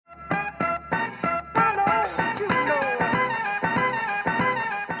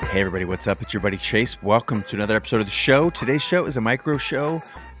Hey everybody, what's up? It's your buddy Chase. Welcome to another episode of the show. Today's show is a micro show,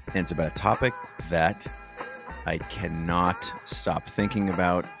 and it's about a topic that I cannot stop thinking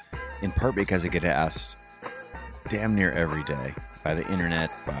about, in part because I get asked damn near every day by the internet,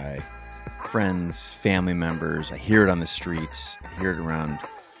 by friends, family members. I hear it on the streets. I hear it around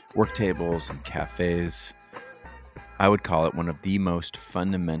work tables and cafes. I would call it one of the most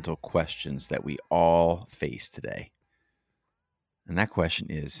fundamental questions that we all face today. And that question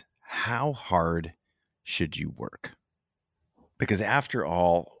is, how hard should you work? Because after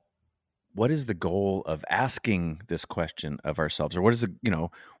all, what is the goal of asking this question of ourselves? Or what is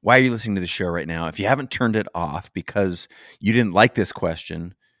why are you listening to the show right now? If you haven't turned it off because you didn't like this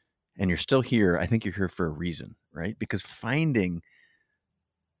question and you're still here, I think you're here for a reason, right? Because finding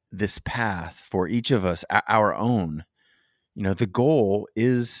this path for each of us, our own, the goal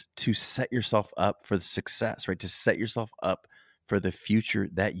is to set yourself up for the success, right? To set yourself up for the future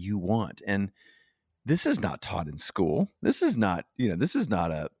that you want. And this is not taught in school. This is not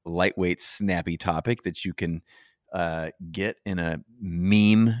a lightweight, snappy topic that you can get in a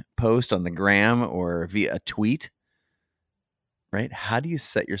meme post on the gram or via a tweet, right? How do you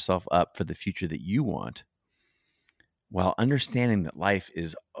set yourself up for the future that you want while understanding that life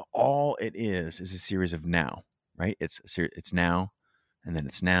is all it is a series of now, right? It's now, and then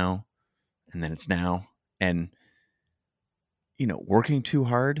it's now, and then it's now. And working too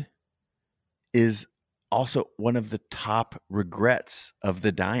hard is also one of the top regrets of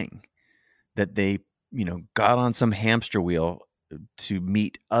the dying, that they, got on some hamster wheel to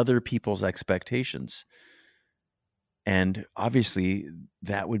meet other people's expectations. And obviously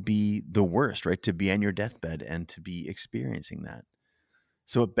that would be the worst, right? To be on your deathbed and to be experiencing that.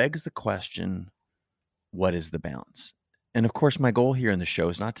 So it begs the question, what is the balance? And of course, my goal here in the show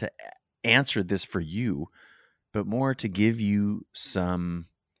is not to answer this for you, but more to give you some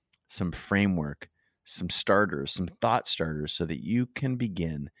framework, some starters, some thought starters, so that you can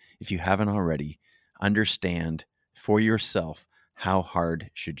begin, if you haven't already, understand for yourself, how hard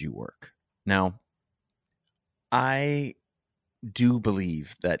should you work? Now, I do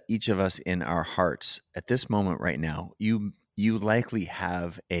believe that each of us in our hearts at this moment right now, you likely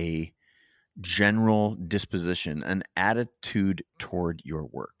have a general disposition, an attitude toward your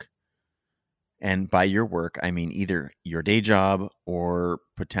work. And by your work, I mean either your day job or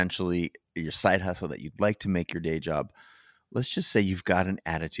potentially your side hustle that you'd like to make your day job. Let's just say you've got an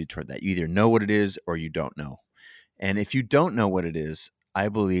attitude toward that. You either know what it is or you don't know. And if you don't know what it is, I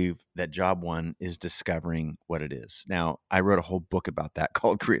believe that job one is discovering what it is. Now, I wrote a whole book about that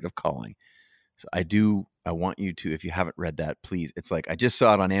called Creative Calling. So I want you to, if you haven't read that, please. It's like, I just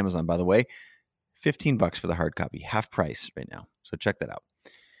saw it on Amazon, by the way, $15 for the hard copy, half price right now. So check that out.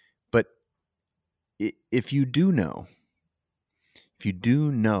 But if you do know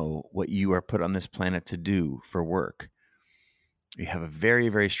what you are put on this planet to do for work, you have a very,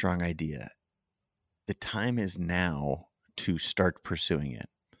 very strong idea. The time is now to start pursuing it.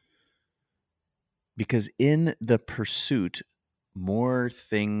 Because in the pursuit, more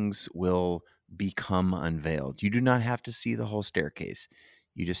things will become unveiled. You do not have to see the whole staircase.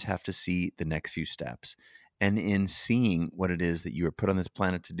 You just have to see the next few steps. And in seeing what it is that you are put on this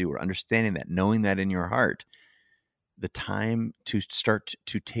planet to do, or understanding that, knowing that in your heart, the time to start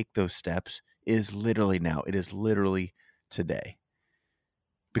to take those steps is literally now. It is literally today.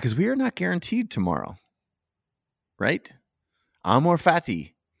 Because we are not guaranteed tomorrow, right? Amor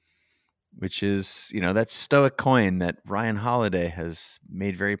fati, which is, that Stoic coin that Ryan Holiday has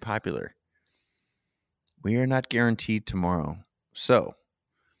made very popular. We are not guaranteed tomorrow. So,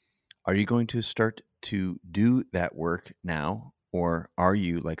 are you going to start to do that work now? Or are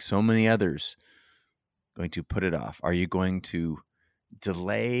you, like so many others, going to put it off? Are you going to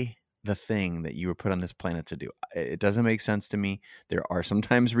delay the thing that you were put on this planet to do? It doesn't make sense to me. There are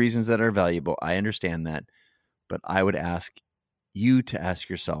sometimes reasons that are valuable. I understand that. But I would ask you to ask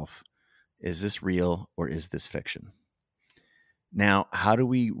yourself, is this real or is this fiction? Now, how do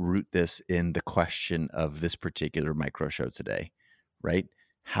we root this in the question of this particular micro show today, right?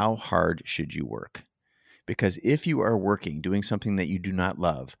 How hard should you work? Because if you are working, doing something that you do not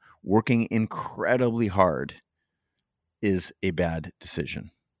love, working incredibly hard is a bad decision.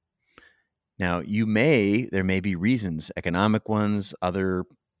 Now, there may be reasons, economic ones, other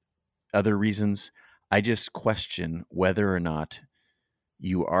reasons. I just question whether or not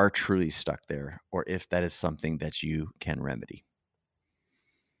you are truly stuck there, or if that is something that you can remedy.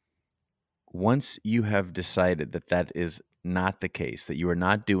 Once you have decided that that is not the case, that you're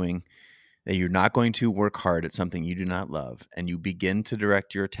not going to work hard at something you do not love, and you begin to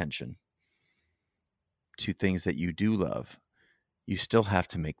direct your attention to things that you do love, you still have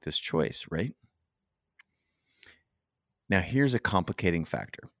to make this choice, right? Now, here's a complicating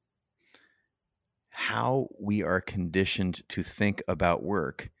factor. How we are conditioned to think about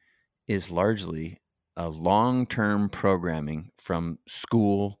work is largely a long-term programming from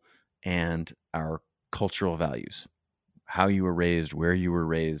school and our cultural values, how you were raised, where you were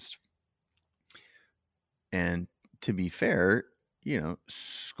raised. And to be fair,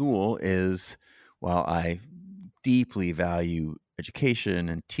 school is, while I deeply value education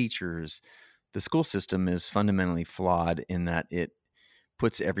and teachers, the school system is fundamentally flawed in that it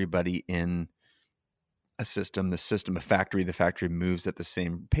puts everybody in a system, a factory. The factory moves at the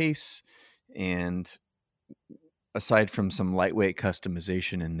same pace. And aside from some lightweight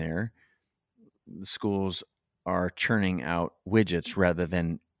customization in there, the schools are churning out widgets rather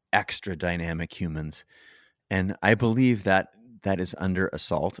than extra dynamic humans. And I believe that that is under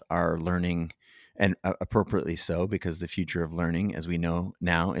assault, our learning, and appropriately so, because the future of learning, as we know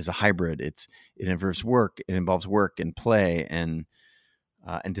now, is a hybrid. It involves work, and play, and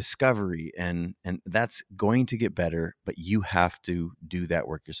discovery, and that's going to get better. But you have to do that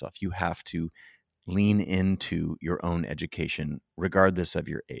work yourself. You have to lean into your own education, regardless of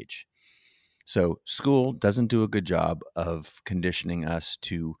your age. So school doesn't do a good job of conditioning us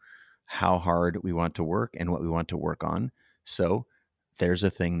to how hard we want to work and what we want to work on. So there's a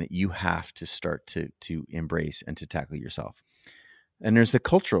thing that you have to start to embrace and to tackle yourself. And there's the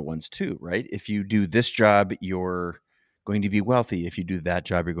cultural ones too, right? If you do this job, you're going to be wealthy. If you do that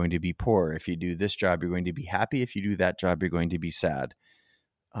job, you're going to be poor. If you do this job, you're going to be happy. If you do that job, you're going to be sad.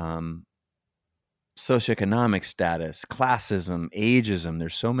 Socioeconomic status, classism, ageism.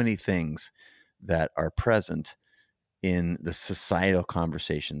 There's so many things that are present in the societal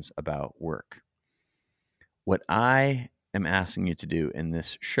conversations about work. What I am asking you to do in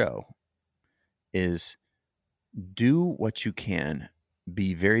this show is do what you can,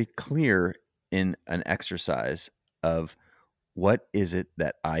 be very clear in an exercise of what is it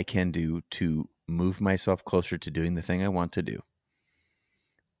that I can do to move myself closer to doing the thing I want to do.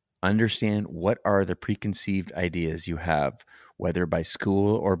 Understand what are the preconceived ideas you have, whether by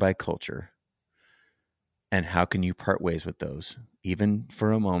school or by culture, and how can you part ways with those, even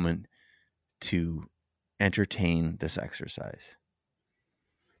for a moment, to entertain this exercise.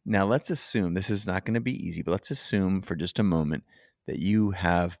 Now, let's assume this is not going to be easy, but let's assume for just a moment that you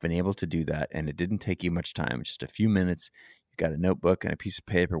have been able to do that and it didn't take you much time, just a few minutes. You got a notebook and a piece of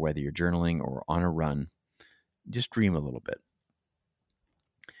paper, whether you're journaling or on a run. Just dream a little bit.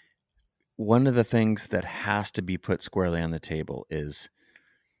 One of the things that has to be put squarely on the table is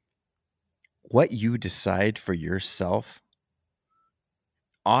what you decide for yourself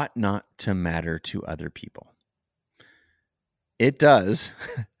ought not to matter to other people. It does,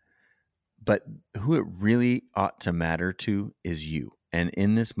 but who it really ought to matter to is you. And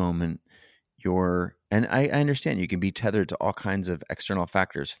in this moment, and I understand you can be tethered to all kinds of external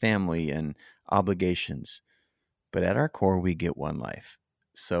factors, family and obligations, but at our core, we get one life.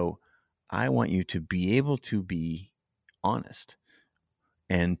 So I want you to be able to be honest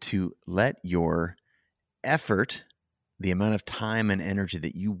and to let your effort, the amount of time and energy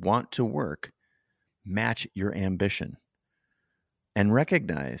that you want to work, match your ambition. And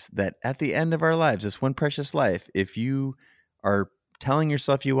recognize that at the end of our lives, this one precious life, if you are telling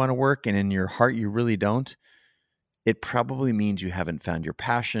yourself you want to work and in your heart you really don't, it probably means you haven't found your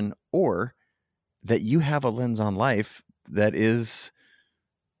passion, or that you have a lens on life that is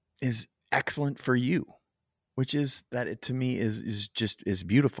excellent for you, which is that it to me is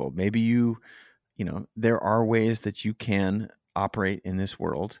beautiful. Maybe there are ways that you can operate in this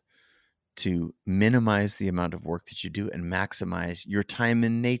world to minimize the amount of work that you do and maximize your time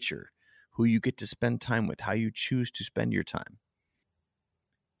in nature, who you get to spend time with, how you choose to spend your time.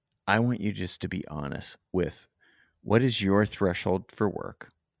 I want you just to be honest with what is your threshold for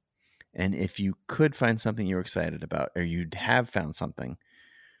work. And if you could find something you're excited about, or you have found something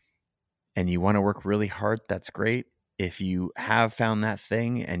and you want to work really hard, that's great. If you have found that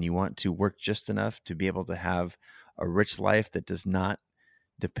thing and you want to work just enough to be able to have a rich life that does not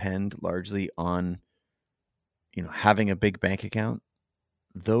depend largely on having a big bank account,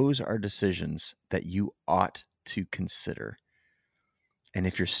 those are decisions that you ought to consider. And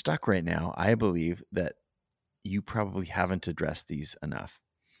if you're stuck right now, I believe that you probably haven't addressed these enough.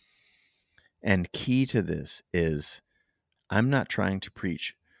 And key to this is, I'm not trying to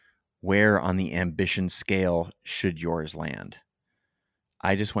preach where on the ambition scale should yours land.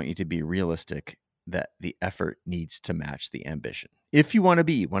 I just want you to be realistic that the effort needs to match the ambition. If you want to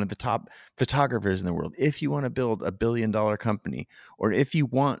be one of the top photographers in the world, if you want to build $1 billion company, or if you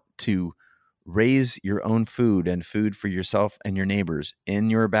want to raise your own food and food for yourself and your neighbors in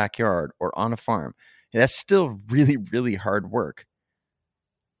your backyard or on a farm. That's still really, really hard work.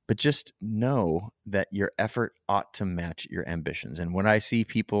 But just know that your effort ought to match your ambitions. And when I see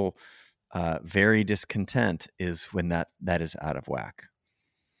people very discontent is when that is out of whack.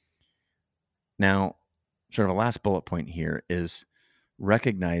 Now, sort of a last bullet point here is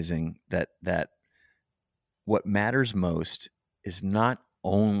recognizing that what matters most is not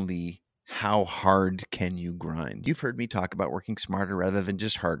only how hard can you grind. You've heard me talk about working smarter rather than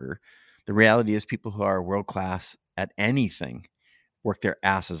just harder. The reality is people who are world class at anything work their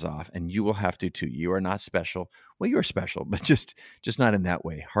asses off, and you will have to too. You are not special. Well, you are special, but just not in that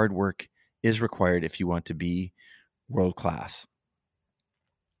way. Hard work is required if you want to be world class.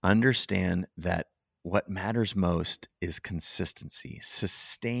 Understand that what matters most is consistency,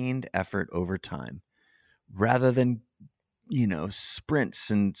 sustained effort over time, rather than, sprints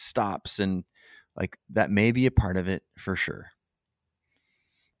and stops, and like that may be a part of it for sure.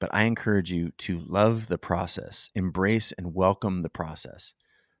 But I encourage you to love the process, embrace and welcome the process.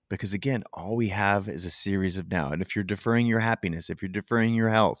 Because again, all we have is a series of now. And if you're deferring your happiness, if you're deferring your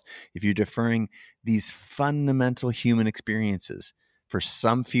health, if you're deferring these fundamental human experiences for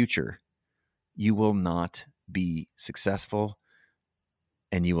some future, you will not be successful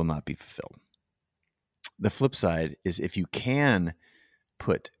and you will not be fulfilled. The flip side is if you can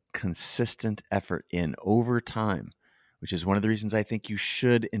put consistent effort in over time, which is one of the reasons I think you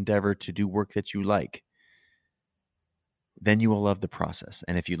should endeavor to do work that you like, then you will love the process.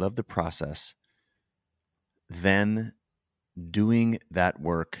 And if you love the process, then doing that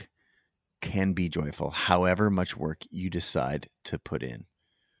work can be joyful, however much work you decide to put in.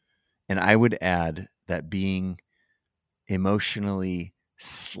 And I would add that being emotionally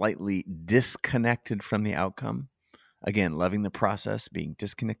slightly disconnected from the outcome, again, loving the process, being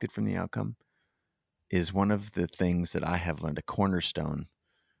disconnected from the outcome, is one of the things that I have learned, a cornerstone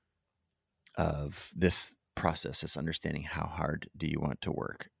of this process, is understanding how hard do you want to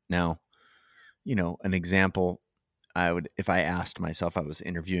work. Now, an example, if I asked myself, I was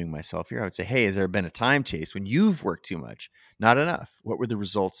interviewing myself here, I would say, hey, has there been a time, Chase, when you've worked too much, not enough? What were the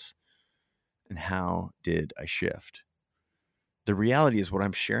results and how did I shift? The reality is what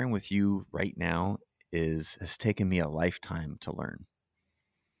I'm sharing with you right now has taken me a lifetime to learn.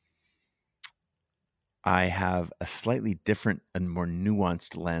 I have a slightly different and more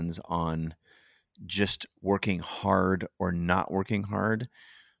nuanced lens on just working hard or not working hard.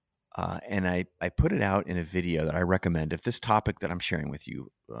 And I put it out in a video that I recommend. If this topic that I'm sharing with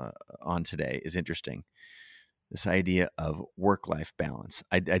you on today is interesting, this idea of work-life balance.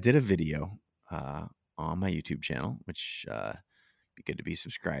 I did a video on my YouTube channel, which be good to be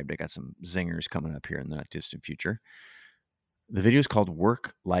subscribed. I got some zingers coming up here in the not distant future. The video is called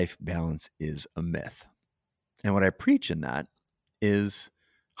Work-Life Balance is a Myth. And what I preach in that is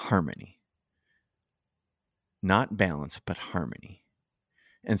harmony. Not balance, but harmony.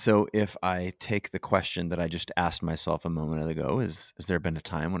 And so if I take the question that I just asked myself a moment ago, has there been a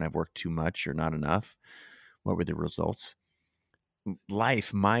time when I've worked too much or not enough? What were the results?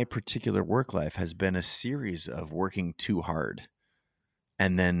 Life, my particular work life, has been a series of working too hard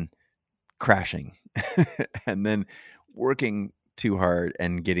and then crashing and then working too hard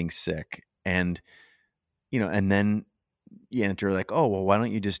and getting sick. And, and then you enter like, oh, well, why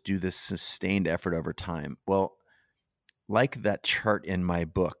don't you just do this sustained effort over time? Well, like that chart in my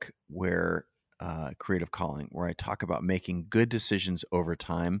book where Creative Calling, where I talk about making good decisions over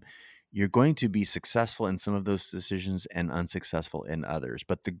time, you're going to be successful in some of those decisions and unsuccessful in others.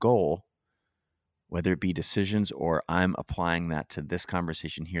 But the goal, whether it be decisions or I'm applying that to this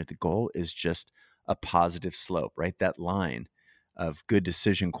conversation here, the goal is just a positive slope, right? That line of good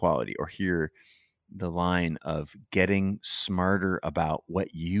decision quality, or here, the line of getting smarter about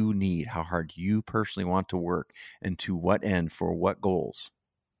what you need, how hard you personally want to work, and to what end, for what goals,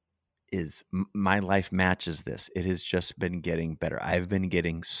 is my life matches this. It has just been getting better. I've been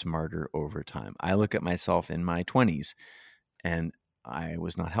getting smarter over time. I look at myself in my 20s and I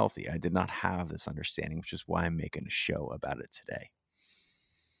was not healthy. I did not have this understanding, which is why I'm making a show about it today.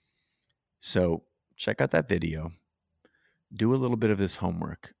 So check out that video. Do a little bit of this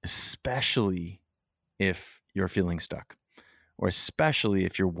homework, especially if you're feeling stuck, or especially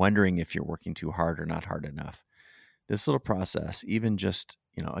if you're wondering if you're working too hard or not hard enough. This little process, even just,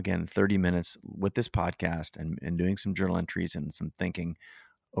 again, 30 minutes with this podcast and doing some journal entries and some thinking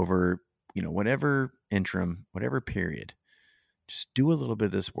over, whatever interim, whatever period, just do a little bit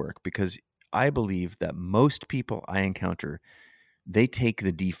of this work, because I believe that most people I encounter They take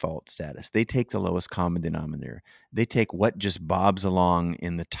the default status. They take the lowest common denominator. They take what just bobs along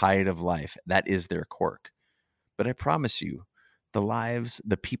in the tide of life. That is their quirk. But I promise you,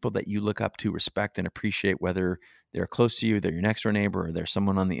 the people that you look up to, respect, and appreciate, whether they're close to you, they're your next door neighbor, or they're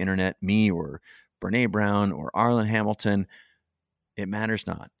someone on the internet, me or Brene Brown or Arlen Hamilton, it matters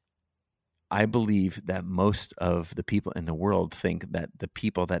not. I believe that most of the people in the world think that the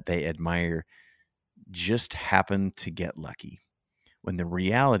people that they admire just happen to get lucky. When the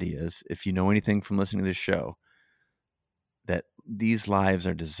reality is, if you know anything from listening to this show, that these lives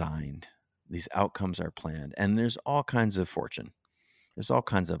are designed, these outcomes are planned, and there's all kinds of fortune. There's all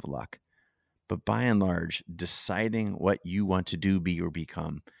kinds of luck. But by and large, deciding what you want to do, be, or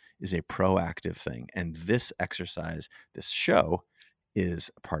become is a proactive thing. And this exercise, this show, is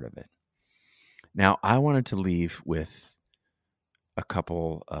a part of it. Now, I wanted to leave with a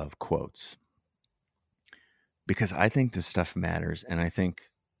couple of quotes because I think this stuff matters. And I think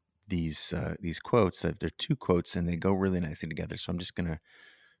these quotes, they're two quotes and they go really nicely together. So I'm just going to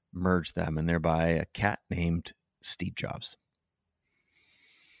merge them. And they're by a cat named Steve Jobs.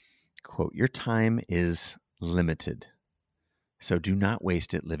 Quote, "Your time is limited, so do not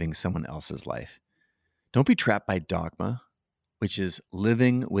waste it living someone else's life. Don't be trapped by dogma, which is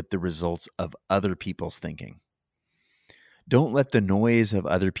living with the results of other people's thinking. Don't let the noise of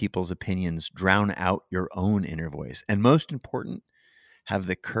other people's opinions drown out your own inner voice. And most important, have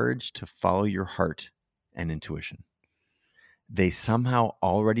the courage to follow your heart and intuition. They somehow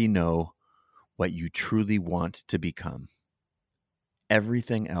already know what you truly want to become.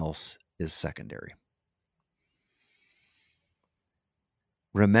 Everything else is secondary."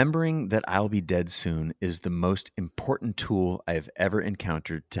 Remembering that I'll be dead soon is the most important tool I've ever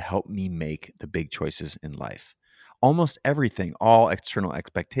encountered to help me make the big choices in life. Almost everything, all external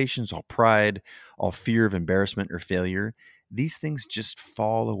expectations, all pride, all fear of embarrassment or failure, these things just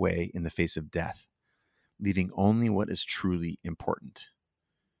fall away in the face of death, leaving only what is truly important.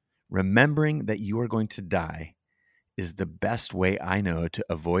 Remembering that you are going to die is the best way I know to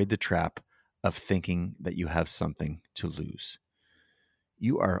avoid the trap of thinking that you have something to lose.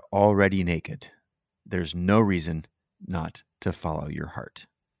 You are already naked. There's no reason not to follow your heart.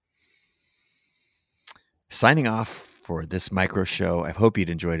 Signing off for this micro show. I hope you'd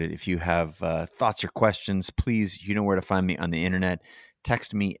enjoyed it. If you have thoughts or questions, please, you know where to find me on the internet.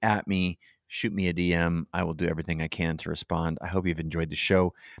 Text me, at me, shoot me a DM. I will do everything I can to respond. I hope you've enjoyed the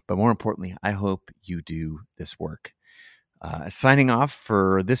show, but more importantly, I hope you do this work. Signing off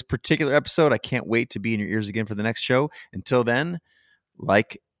for this particular episode. I can't wait to be in your ears again for the next show. Until then,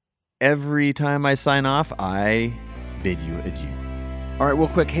 like every time I sign off, I bid you adieu. All right, real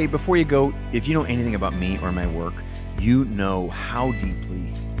quick. Hey, before you go, if you know anything about me or my work, you know how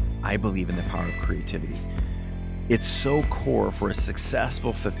deeply I believe in the power of creativity. It's so core for a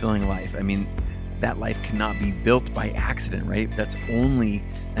successful, fulfilling life. I mean, that life cannot be built by accident, right? That's only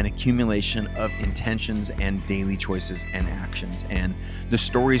an accumulation of intentions and daily choices and actions and the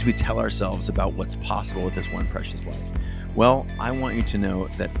stories we tell ourselves about what's possible with this one precious life. Well, I want you to know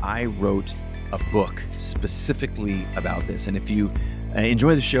that I wrote a book specifically about this. And if you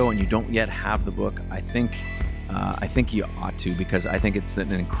enjoy the show and you don't yet have the book, I think you ought to, because I think it's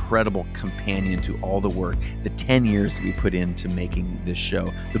an incredible companion to all the work, the 10 years that we put into making this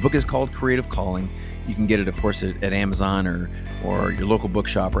show. The book is called Creative Calling. You can get it, of course, at Amazon or your local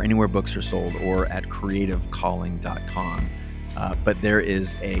bookshop or anywhere books are sold, or at creativecalling.com. But there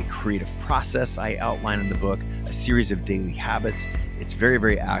is a creative process I outline in the book, a series of daily habits. It's very,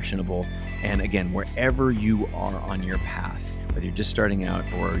 very actionable. And again, wherever you are on your path, whether you're just starting out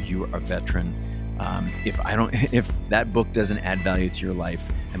or you are a veteran, if that book doesn't add value to your life,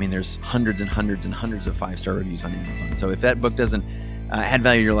 I mean, there's hundreds and hundreds and hundreds of 5-star reviews on Amazon. So if that book doesn't add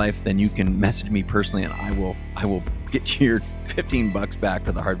value to your life, then you can message me personally, and I will get you your $15 back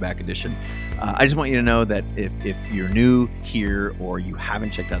for the hardback edition. I just want you to know that if you're new here or you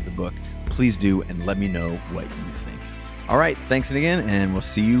haven't checked out the book, please do, and let me know what you think. All right, thanks again, and we'll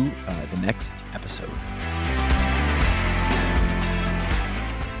see you the next episode.